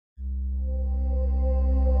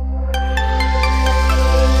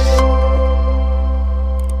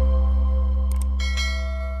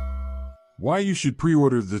Why you should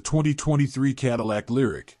pre-order the 2023 Cadillac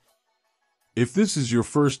Lyriq. If this is your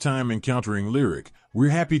first time encountering Lyriq, we're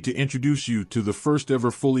happy to introduce you to the first ever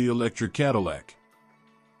fully electric Cadillac.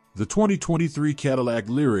 The 2023 Cadillac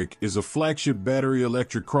Lyriq is a flagship battery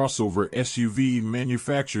electric crossover SUV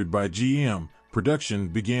manufactured by GM. Production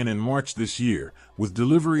began in March this year, with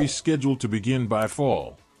deliveries scheduled to begin by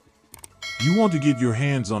fall. You want to get your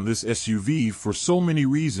hands on this SUV for so many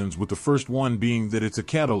reasons, with the first one being that it's a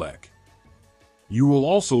Cadillac. You will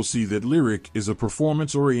also see that Lyriq is a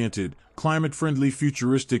performance-oriented, climate-friendly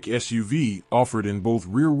futuristic SUV offered in both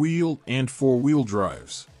rear-wheel and four-wheel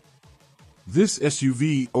drives. This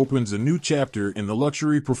SUV opens a new chapter in the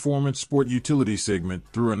luxury performance sport utility segment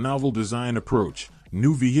through a novel design approach,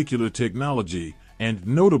 new vehicular technology, and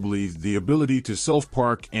notably the ability to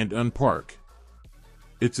self-park and unpark.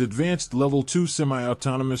 Its advanced Level 2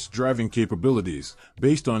 semi-autonomous driving capabilities,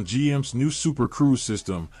 based on GM's new Super Cruise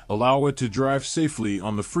system, allow it to drive safely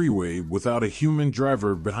on the freeway without a human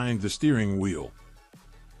driver behind the steering wheel.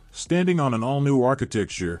 Standing on an all-new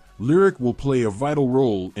architecture, Lyriq will play a vital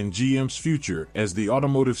role in GM's future as the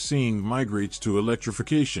automotive scene migrates to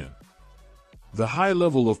electrification. The high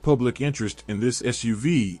level of public interest in this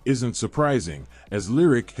SUV isn't surprising, as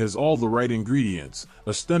Lyriq has all the right ingredients: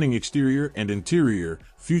 a stunning exterior and interior,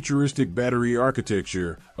 futuristic battery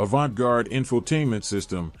architecture, avant-garde infotainment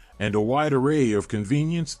system, and a wide array of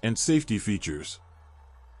convenience and safety features.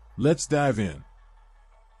 Let's dive in.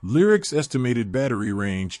 Lyriq's estimated battery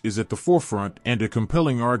range is at the forefront and a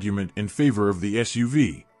compelling argument in favor of the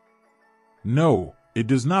SUV. No, it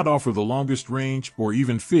does not offer the longest range or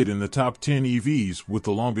even fit in the top 10 EVs with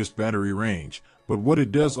the longest battery range, but what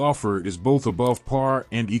it does offer is both above par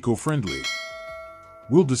and eco-friendly.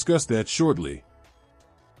 We'll discuss that shortly.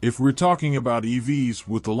 If we're talking about EVs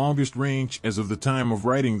with the longest range as of the time of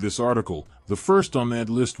writing this article, the first on that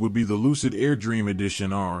list would be the Lucid Air Dream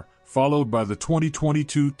Edition R, followed by the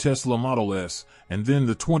 2022 Tesla Model S, and then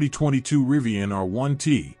the 2022 Rivian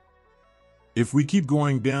R1T. If we keep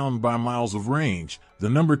going down by miles of range, the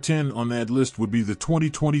number 10 on that list would be the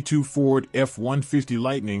 2022 Ford F-150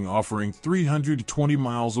 Lightning, offering 320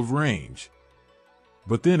 miles of range.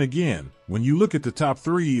 But then again, when you look at the top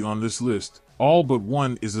 3 on this list, all but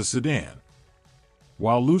one is a sedan.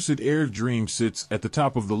 While Lucid Air Dream sits at the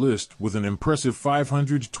top of the list with an impressive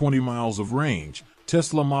 520 miles of range,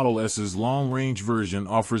 Tesla Model S's long-range version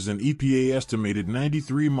offers an EPA-estimated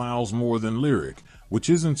 93 miles more than Lyriq, which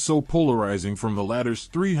isn't so polarizing from the latter's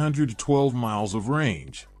 312 miles of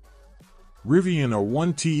range. Rivian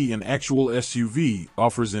R1T, an actual SUV,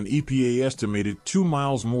 offers an EPA-estimated 2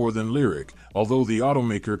 miles more than Lyriq, although the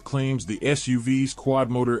automaker claims the SUV's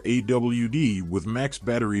quad-motor AWD with max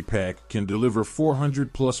battery pack can deliver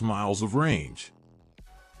 400-plus miles of range.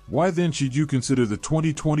 Why then should you consider the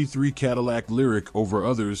 2023 Cadillac Lyriq over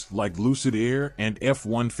others like Lucid Air and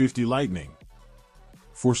F-150 Lightning?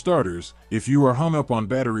 For starters, if you are hung up on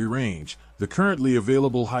battery range, the currently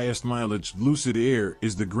available highest mileage Lucid Air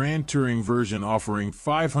is the Grand Touring version, offering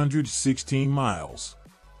 516 miles.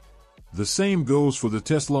 The same goes for the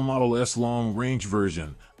Tesla Model S long-range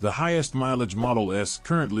version. The highest mileage Model S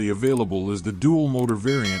currently available is the dual-motor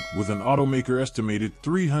variant with an automaker estimated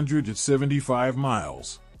 375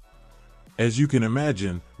 miles. As you can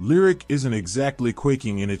imagine, Lyriq isn't exactly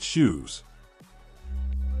quaking in its shoes.